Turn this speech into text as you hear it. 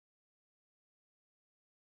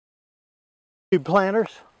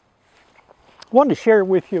Planters. I wanted to share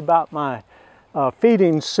with you about my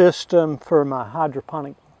feeding system for my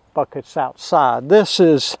hydroponic buckets outside. This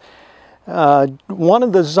is one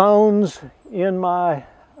of the zones in my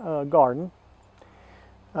garden.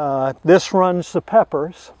 This runs the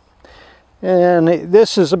peppers, and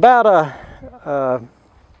this is about I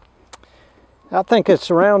think it's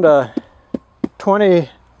around a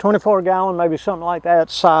 24 gallon, maybe something like that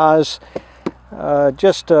size,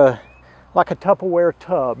 just like a Tupperware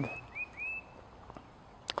tub.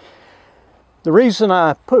 The reason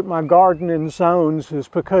I put my garden in zones is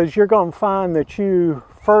because you're going to find that you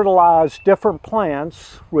fertilize different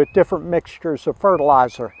plants with different mixtures of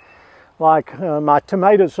fertilizer. Like my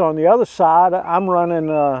tomatoes on the other side, I'm running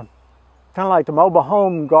kind of like the mobile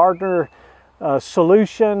home gardener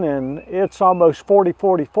solution, and it's almost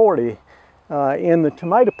 40-40-40 in the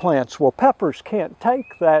tomato plants. Well, peppers can't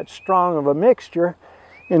take that strong of a mixture.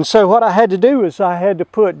 And so what I had to do is I had to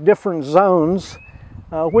put different zones,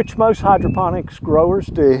 which most hydroponics growers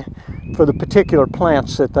do, for the particular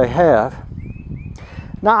plants that they have.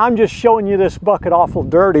 Now I'm just showing you this bucket awful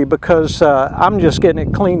dirty because I'm just getting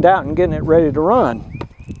it cleaned out and getting it ready to run.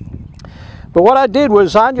 But what I did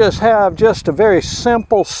was I just have just a very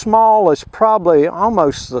simple, small, it's probably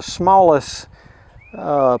almost the smallest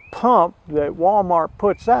pump that Walmart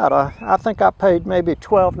puts out. I think I paid maybe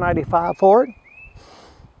 $12.95 for it.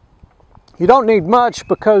 You don't need much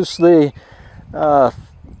because the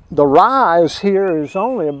rise here is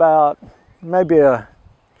only about maybe a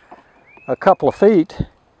couple of feet.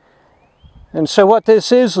 And so what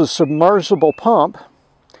this is a submersible pump.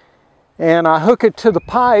 And I hook it to the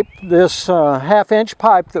pipe, this half-inch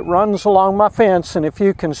pipe that runs along my fence. And if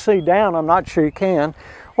you can see down, I'm not sure you can.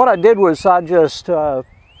 What I did was I just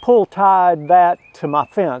pull-tied that to my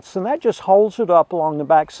fence. And that just holds it up along the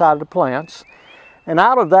back side of the plants. And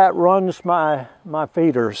out of that runs my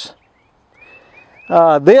feeders.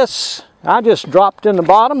 This, I just dropped in the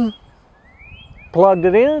bottom, plugged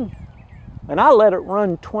it in, and I let it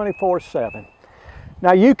run 24/7.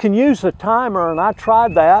 Now you can use a timer, and I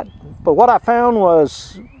tried that, but what I found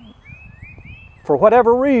was, for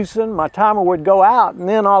whatever reason, my timer would go out, and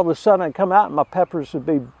then all of a sudden I'd come out and my peppers would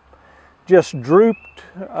be just drooped,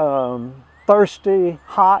 thirsty,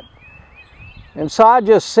 hot. And so I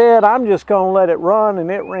just said, I'm just going to let it run, and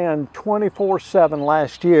it ran 24/7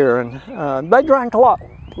 last year. And they drank a lot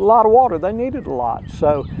of water. They needed a lot.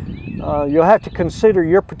 So you'll have to consider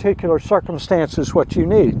your particular circumstances what you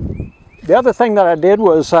need. The other thing that I did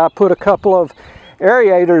was I put a couple of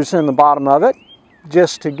aerators in the bottom of it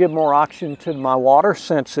just to give more oxygen to my water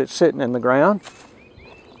since it's sitting in the ground.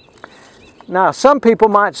 Now, some people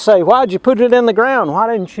might say, why'd you put it in the ground? Why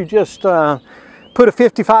didn't you just put a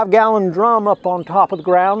 55-gallon drum up on top of the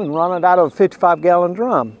ground and run it out of a 55-gallon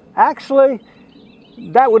drum? Actually,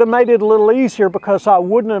 that would have made it a little easier because I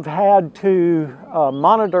wouldn't have had to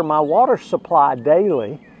monitor my water supply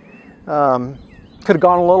daily. Could have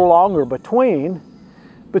gone a little longer between.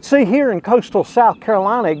 But see, here in coastal South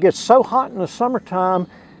Carolina, it gets so hot in the summertime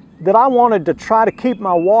that I wanted to try to keep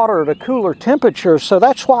my water at a cooler temperature, so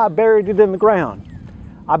that's why I buried it in the ground.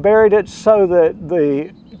 I buried it so that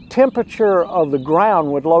the temperature of the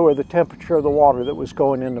ground would lower the temperature of the water that was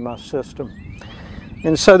going into my system.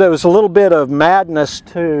 And so there was a little bit of madness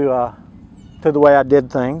to the way I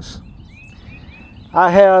did things.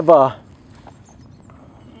 I have about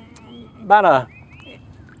a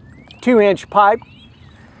 2-inch pipe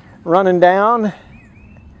running down.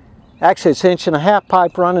 Actually, it's 1.5-inch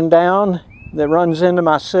pipe running down that runs into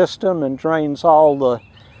my system and drains all the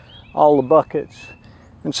buckets.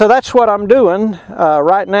 And so that's what I'm doing.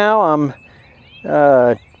 Right now I'm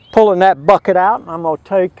pulling that bucket out, and I'm going to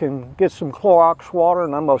take and get some Clorox water,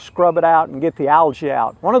 and I'm going to scrub it out and get the algae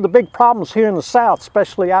out. One of the big problems here in the South,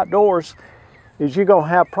 especially outdoors, is you're going to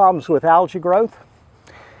have problems with algae growth.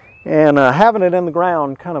 And having it in the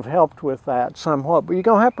ground kind of helped with that somewhat. But you're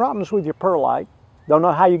going to have problems with your perlite. Don't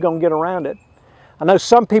know how you're going to get around it. I know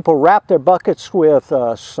some people wrap their buckets with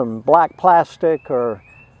some black plastic or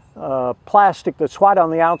plastic that's white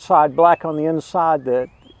on the outside, black on the inside, that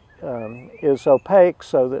is opaque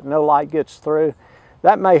so that no light gets through.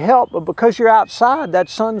 That may help, but because you're outside, that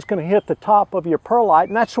sun's going to hit the top of your perlite,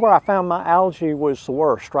 and that's where I found my algae was the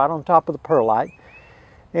worst, right on top of the perlite.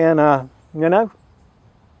 And you know,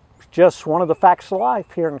 it's just one of the facts of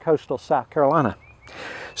life here in coastal South Carolina.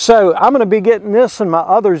 So I'm going to be getting this and my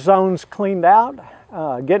other zones cleaned out,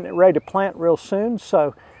 getting it ready to plant real soon.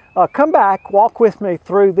 So come back, walk with me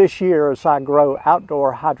through this year as I grow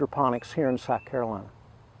outdoor hydroponics here in South Carolina.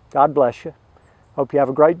 God bless you. Hope you have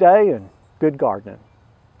a great day and good gardening.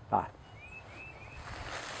 Bye.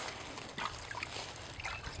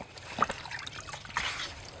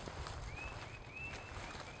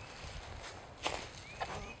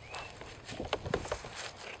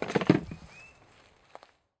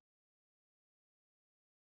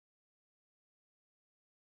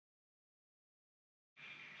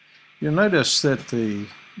 You'll notice that the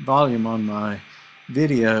volume on my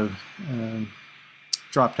video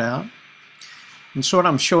dropped out. And so what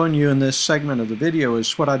I'm showing you in this segment of the video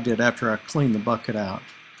is what I did after I cleaned the bucket out.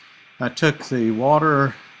 I took the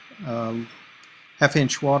water,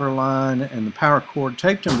 half-inch water line and the power cord,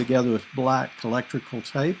 taped them together with black electrical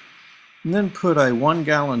tape, and then put a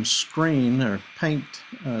 1-gallon screen or paint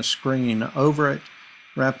screen over it,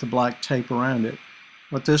 wrap the black tape around it.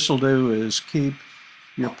 What this will do is keep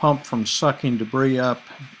your pump from sucking debris up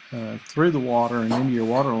through the water and into your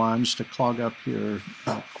water lines to clog up your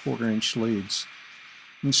 1/4-inch leads.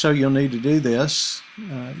 And so you'll need to do this.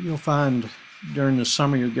 You'll find during the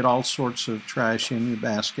summer you'll get all sorts of trash in your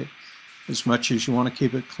basket, as much as you want to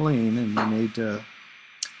keep it clean, and you need to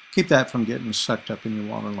keep that from getting sucked up in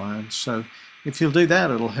your water lines. So if you'll do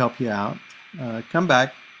that, it'll help you out. Come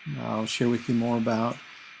back. I'll share with you more about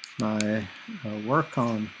my work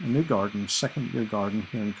on a new garden, second-year garden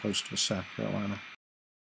here in coastal South Carolina.